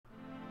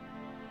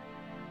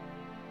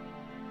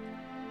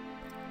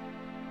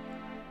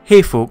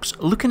Hey folks,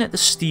 looking at the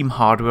Steam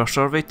hardware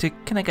survey to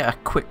kinda get a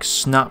quick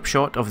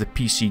snapshot of the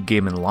PC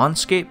gaming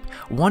landscape,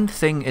 one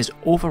thing is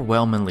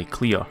overwhelmingly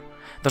clear.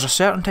 There's a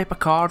certain type of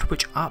card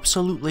which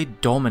absolutely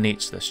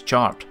dominates this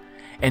chart.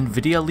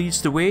 NVIDIA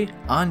leads the way,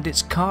 and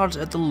it's cards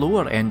at the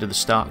lower end of the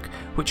stack,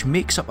 which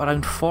makes up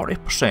around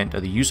 40%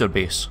 of the user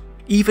base.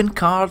 Even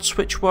cards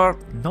which were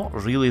not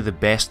really the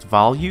best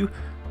value,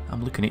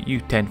 I'm looking at you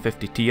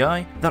 1050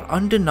 Ti, they're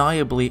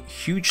undeniably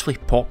hugely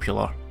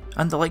popular.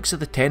 And the likes of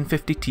the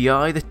 1050 Ti,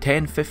 the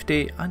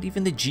 1050 and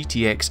even the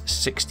GTX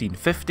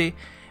 1650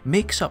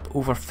 makes up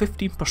over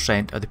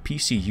 15% of the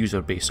PC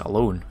user base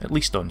alone, at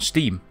least on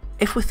Steam.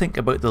 If we think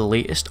about the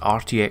latest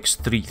RTX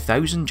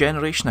 3000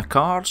 generation of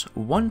cards,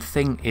 one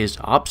thing is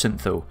absent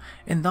though,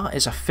 and that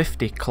is a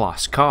 50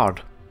 class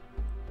card.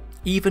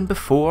 Even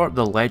before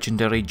the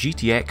legendary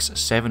GTX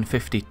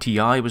 750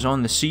 Ti was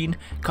on the scene,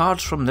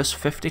 cards from this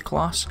 50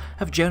 class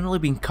have generally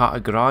been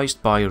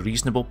categorised by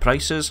reasonable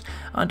prices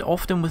and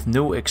often with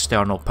no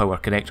external power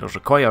connectors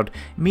required,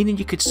 meaning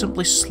you could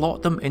simply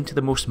slot them into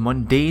the most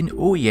mundane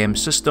OEM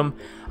system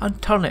and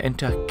turn it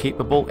into a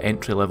capable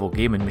entry-level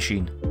gaming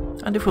machine.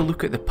 And if we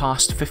look at the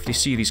past 50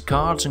 series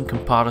cards in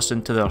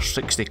comparison to their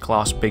 60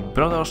 class big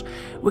brothers,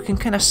 we can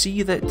kinda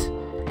see that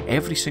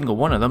every single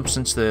one of them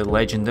since the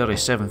legendary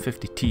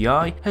 750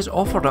 Ti has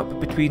offered up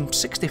between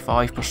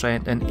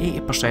 65% and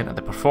 80% of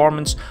the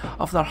performance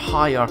of their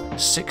higher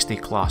 60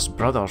 class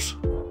brothers.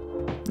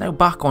 Now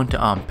back onto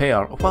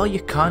Ampere, while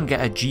you can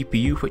get a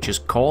GPU which is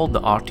called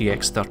the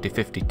RTX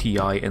 3050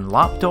 Ti in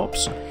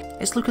laptops,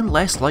 it's looking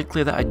less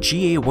likely that a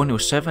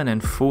GA107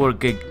 and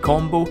 4GB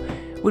combo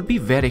would be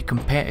very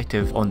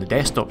competitive on the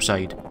desktop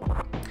side.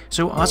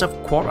 So as of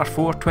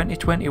Q4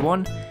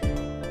 2021,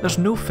 there's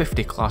no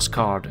 50 class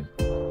card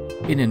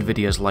in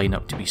NVIDIA's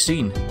lineup to be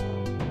seen.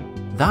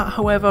 That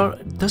however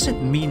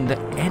doesn't mean that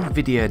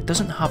NVIDIA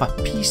doesn't have a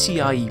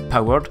PCIe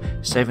powered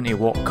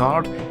 70W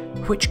card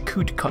which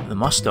could cut the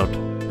mustard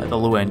at the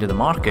low end of the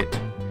market.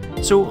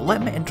 So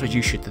let me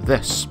introduce you to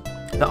this,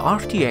 the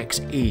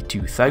RTX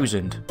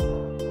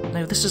A2000.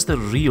 Now this is the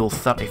real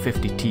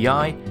 3050 Ti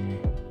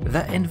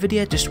that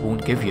NVIDIA just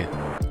won't give you,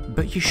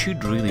 but you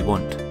should really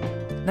want.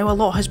 Now a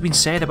lot has been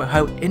said about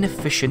how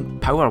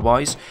inefficient power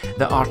wise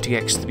the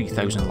RTX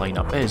 3000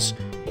 lineup is,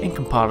 in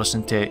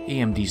comparison to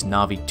AMD's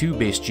Navi 2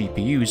 based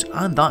GPUs,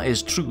 and that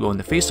is true on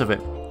the face of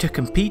it. To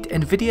compete,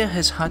 NVIDIA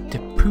has had to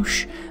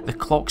push the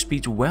clock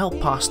speeds well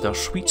past their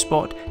sweet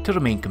spot to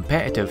remain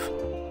competitive.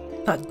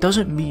 That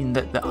doesn't mean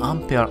that the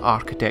Ampere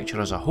architecture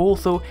as a whole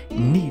though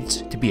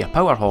needs to be a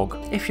power hog,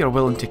 if you're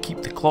willing to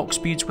keep the clock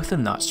speeds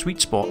within that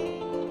sweet spot.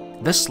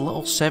 This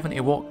little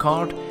 70W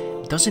card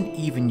doesn't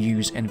even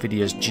use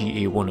NVIDIA's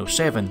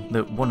GA107,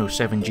 the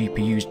 107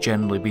 GPUs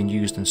generally being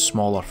used in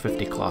smaller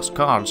 50 class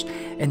cards.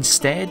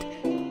 Instead,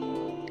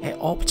 it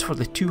opts for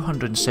the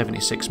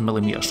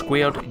 276mm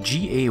squared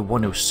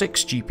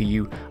GA106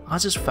 GPU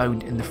as is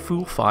found in the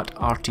full-fat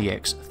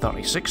RTX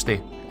 3060,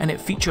 and it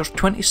features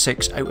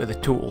 26 out of the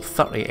total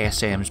 30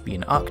 SMs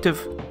being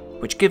active,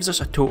 which gives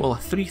us a total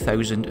of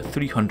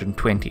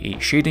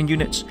 3,328 shading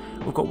units.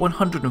 We've got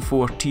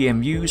 104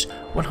 TMUs,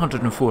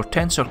 104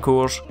 tensor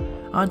cores,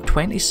 and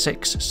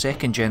 26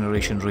 second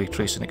generation ray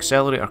tracing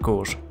accelerator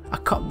cores, a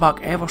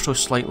cutback ever so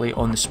slightly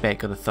on the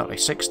spec of the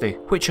 3060,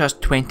 which has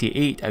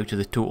 28 out of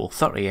the total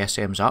 30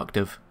 SMs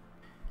active.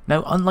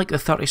 Now unlike the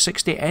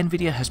 3060,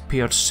 NVIDIA has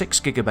paired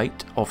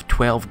 6GB of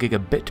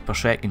 12GB per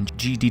second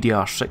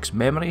GDDR6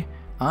 memory,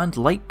 and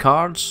like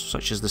cards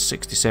such as the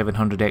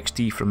 6700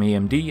 XT from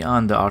AMD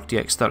and the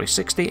RTX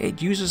 3060,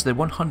 it uses the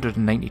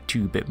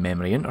 192-bit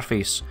memory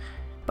interface,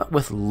 but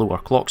with lower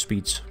clock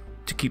speeds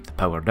to keep the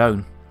power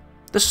down.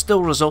 This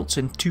still results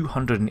in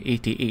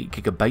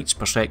 288GB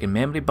per second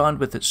memory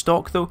bandwidth at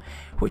stock though,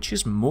 which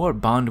is more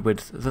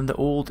bandwidth than the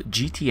old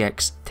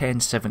GTX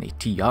 1070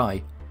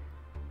 Ti,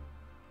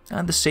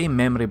 and the same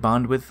memory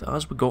bandwidth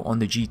as we got on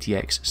the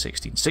GTX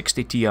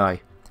 1660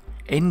 Ti.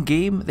 In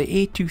game,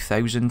 the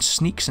A2000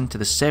 sneaks into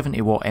the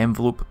 70W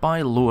envelope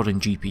by lowering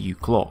GPU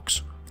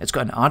clocks. It's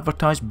got an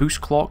advertised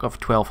boost clock of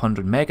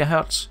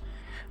 1200MHz,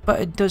 but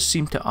it does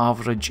seem to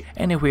average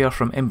anywhere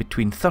from in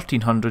between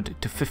 1300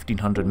 to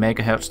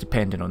 1500MHz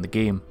depending on the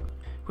game,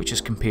 which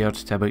is compared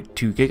to about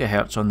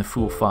 2GHz on the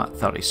full-fat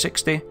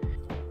 3060.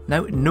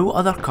 Now, no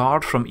other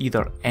card from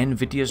either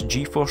NVIDIA's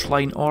GeForce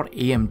line or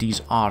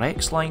AMD's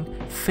RX line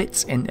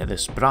fits into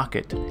this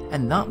bracket,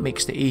 and that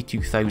makes the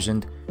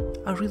A2000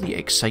 a really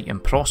exciting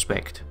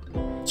prospect.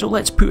 So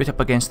let's put it up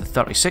against the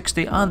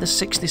 3060 and the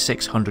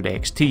 6600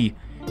 XT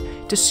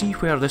to see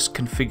where this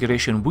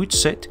configuration would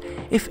sit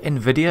if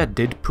NVIDIA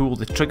did pull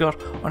the trigger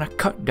on a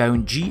cut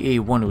down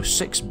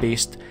GA106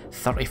 based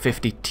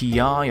 3050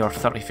 Ti or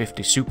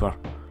 3050 Super.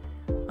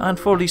 And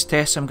for these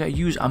tests I'm going to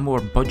use a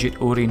more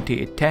budget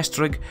orientated test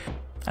rig,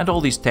 and all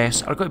these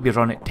tests are going to be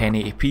run at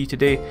 1080p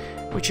today,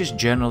 which is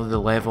generally the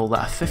level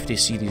that a 50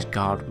 series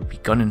card would be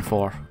gunning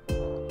for.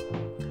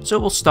 So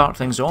we'll start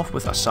things off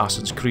with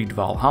Assassin's Creed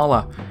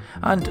Valhalla,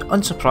 and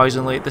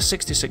unsurprisingly the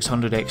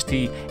 6600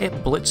 XT it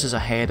blitzes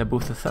ahead of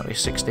both the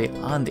 3060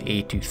 and the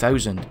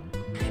A2000.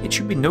 It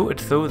should be noted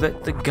though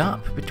that the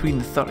gap between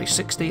the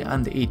 3060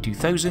 and the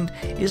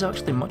A2000 is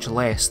actually much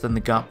less than the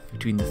gap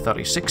between the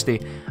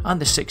 3060 and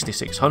the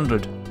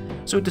 6600.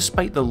 So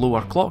despite the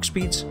lower clock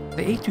speeds,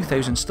 the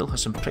A2000 still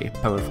has some pretty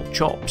powerful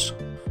chops.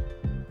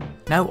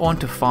 Now on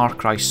to Far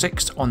Cry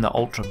 6 on the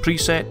Ultra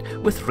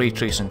preset with ray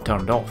tracing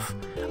turned off.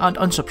 And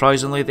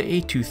unsurprisingly,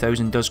 the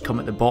A2000 does come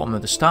at the bottom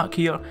of the stack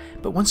here,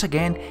 but once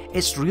again,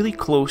 it's really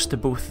close to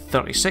both the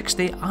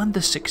 3060 and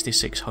the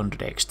 6600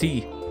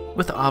 XT,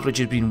 with the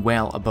averages being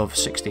well above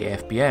 60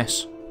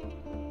 FPS.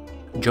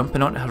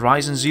 Jumping onto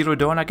Horizon Zero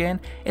Dawn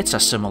again, it's a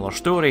similar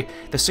story.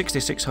 The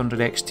 6600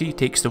 XT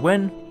takes the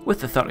win,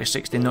 with the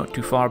 3060 not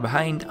too far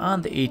behind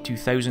and the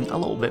A2000 a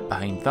little bit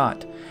behind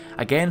that.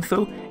 Again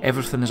though,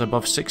 everything is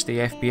above 60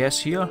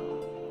 FPS here,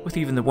 with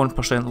even the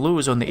 1%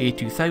 lows on the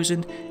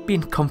A2000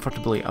 being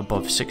comfortably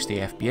above 60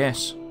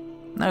 FPS.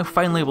 Now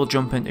finally we'll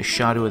jump into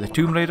Shadow of the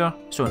Tomb Raider,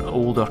 so an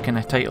older kind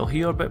of title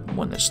here but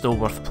one that's still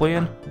worth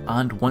playing,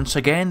 and once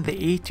again the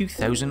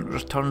A2000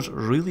 returns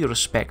really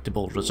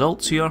respectable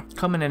results here,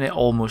 coming in at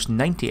almost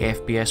 90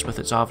 FPS with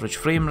its average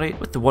frame rate,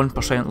 with the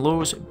 1%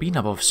 lows being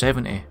above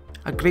 70.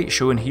 A great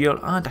showing here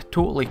and a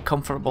totally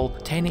comfortable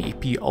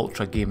 1080p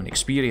ultra gaming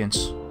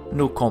experience,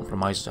 no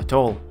compromises at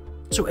all.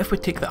 So if we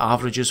take the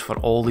averages for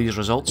all these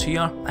results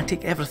here, and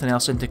take everything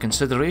else into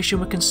consideration,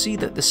 we can see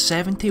that the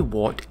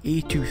 70W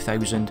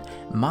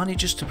A2000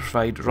 manages to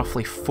provide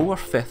roughly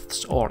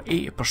 4/5 or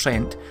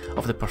 80%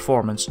 of the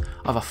performance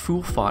of a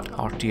full-fat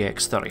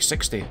RTX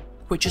 3060,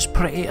 which is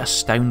pretty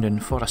astounding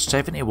for a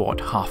 70W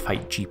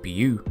half-height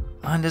GPU,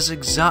 and is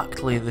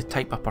exactly the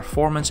type of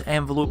performance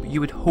envelope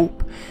you would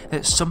hope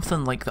that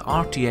something like the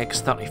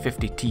RTX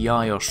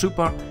 3050Ti or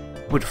Super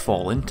would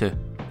fall into.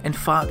 In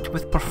fact,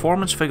 with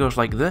performance figures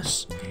like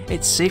this,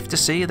 it's safe to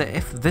say that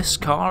if this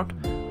card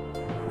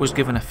was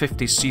given a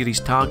 50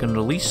 series tag and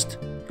released,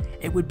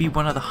 it would be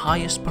one of the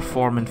highest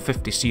performing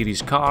 50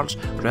 series cards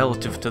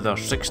relative to their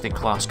 60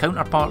 class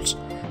counterparts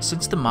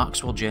since the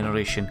Maxwell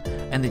generation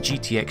and the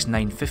GTX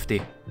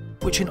 950,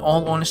 which in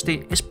all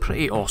honesty is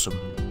pretty awesome.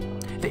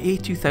 The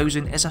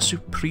A2000 is a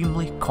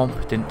supremely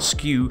competent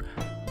SKU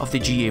of the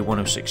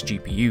GA106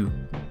 GPU.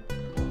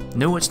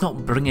 No, it's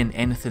not bringing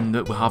anything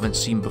that we haven't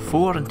seen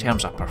before in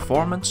terms of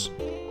performance,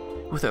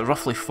 with it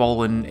roughly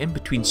falling in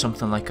between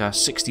something like a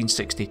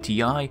 1660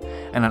 Ti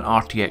and an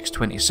RTX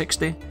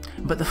 2060,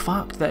 but the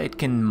fact that it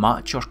can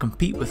match or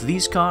compete with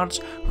these cards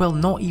while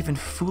not even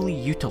fully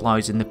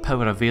utilising the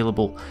power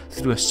available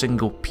through a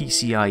single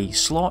PCIe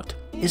slot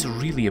is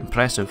really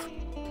impressive.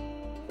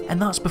 And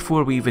that's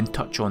before we even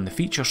touch on the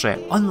feature set.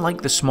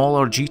 Unlike the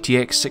smaller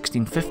GTX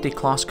 1650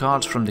 class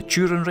cards from the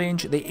Turing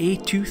range, the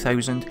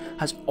A2000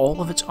 has all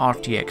of its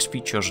RTX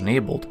features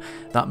enabled.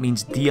 That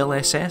means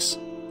DLSS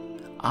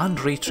and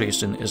ray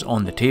tracing is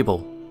on the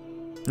table.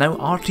 Now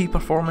RT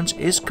performance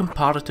is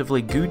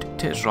comparatively good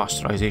to its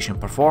rasterization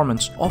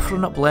performance,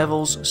 offering up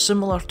levels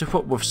similar to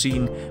what we've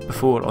seen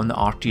before on the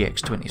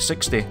RTX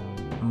 2060,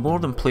 more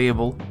than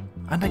playable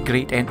and a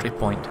great entry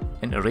point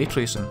into ray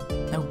tracing.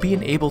 Now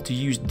being able to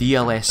use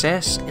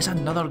DLSS is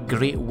another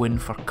great win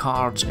for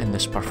cards in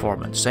this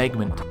performance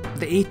segment.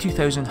 The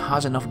A2000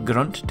 has enough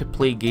grunt to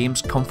play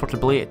games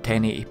comfortably at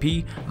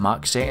 1080p,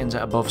 max settings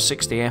at above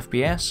 60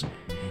 FPS,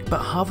 but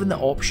having the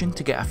option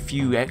to get a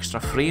few extra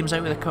frames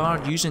out of the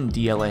card using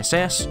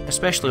DLSS,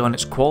 especially on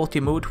its quality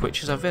mode,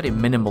 which is a very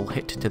minimal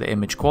hit to the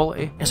image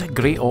quality, is a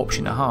great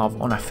option to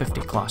have on a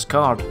 50 class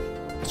card.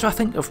 So I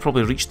think I've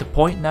probably reached the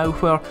point now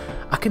where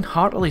I can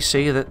heartily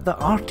say that the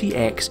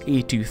RTX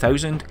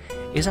A2000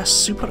 is a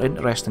super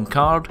interesting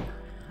card,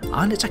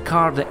 and it's a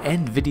card that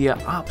NVIDIA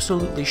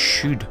absolutely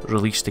should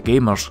release to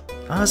gamers,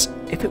 as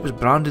if it was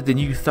branded the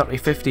new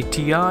 3050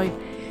 Ti,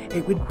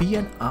 it would be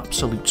an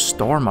absolute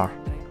stormer.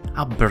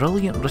 A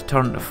brilliant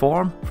return to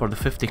form for the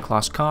 50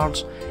 class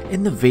cards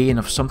in the vein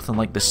of something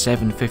like the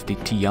 750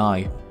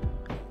 Ti.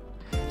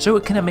 So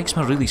it kinda makes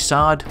me really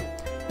sad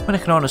when I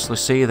can honestly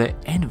say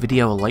that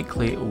NVIDIA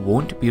likely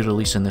won't be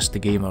releasing this to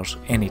gamers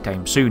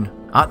anytime soon.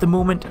 At the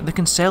moment, they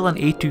can sell an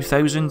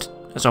A2000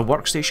 as a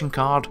workstation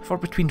card for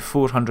between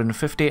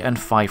 450 and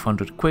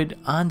 500 quid,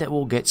 and it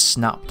will get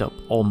snapped up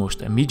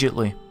almost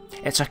immediately.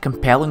 It's a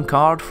compelling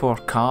card for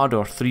CAD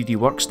or 3D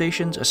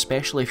workstations,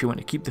 especially if you want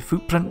to keep the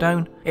footprint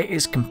down. It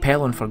is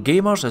compelling for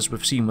gamers, as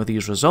we've seen with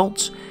these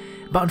results,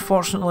 but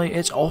unfortunately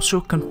it's also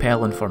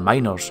compelling for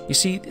miners. You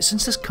see,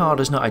 since this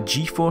card is not a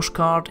GeForce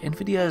card,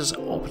 NVIDIA has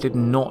opted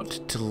not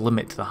to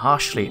limit the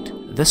hash rate.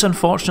 This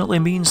unfortunately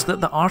means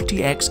that the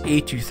RTX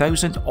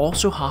A2000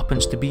 also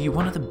happens to be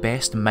one of the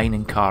best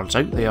mining cards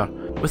out there,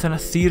 with an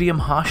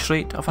Ethereum hash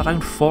rate of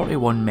around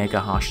 41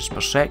 megahashes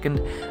per second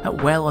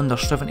at well under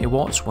 70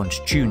 watts once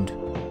tuned.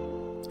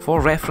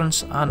 For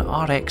reference, an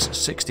RX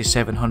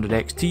 6700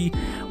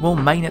 XT will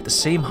mine at the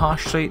same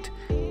hash rate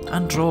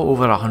and draw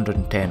over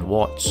 110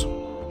 watts.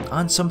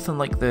 And something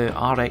like the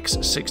RX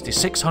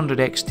 6600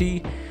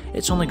 XT,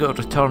 it's only got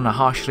to return a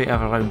hash rate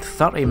of around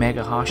 30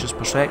 megahashes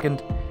per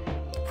second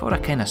for a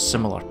kinda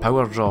similar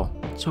power draw.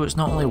 So it's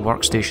not only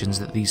workstations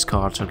that these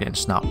cards are getting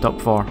snapped up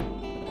for.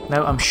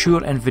 Now I'm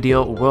sure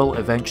NVIDIA will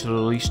eventually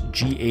release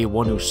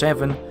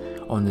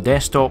GA107 on the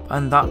desktop,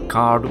 and that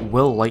card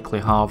will likely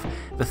have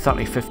the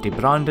 3050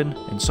 branding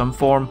in some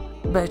form,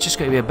 but it's just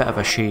going to be a bit of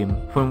a shame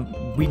when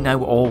we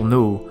now all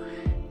know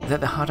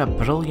that they had a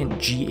brilliant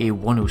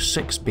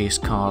GA106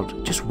 based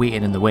card just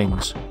waiting in the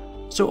wings.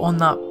 So on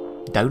that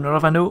downer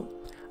of a note,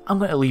 I'm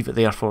going to leave it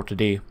there for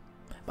today.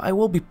 But I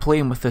will be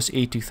playing with this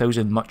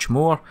A2000 much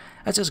more,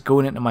 as it's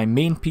going into my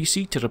main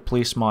PC to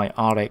replace my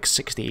RX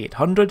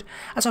 6800,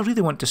 as I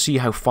really want to see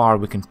how far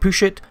we can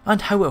push it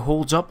and how it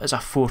holds up as a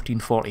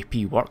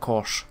 1440p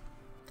workhorse.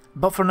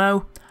 But for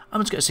now,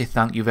 I'm just going to say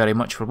thank you very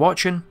much for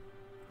watching,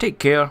 take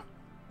care,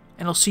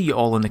 and I'll see you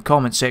all in the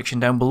comment section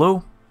down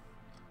below,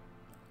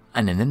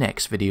 and in the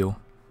next video.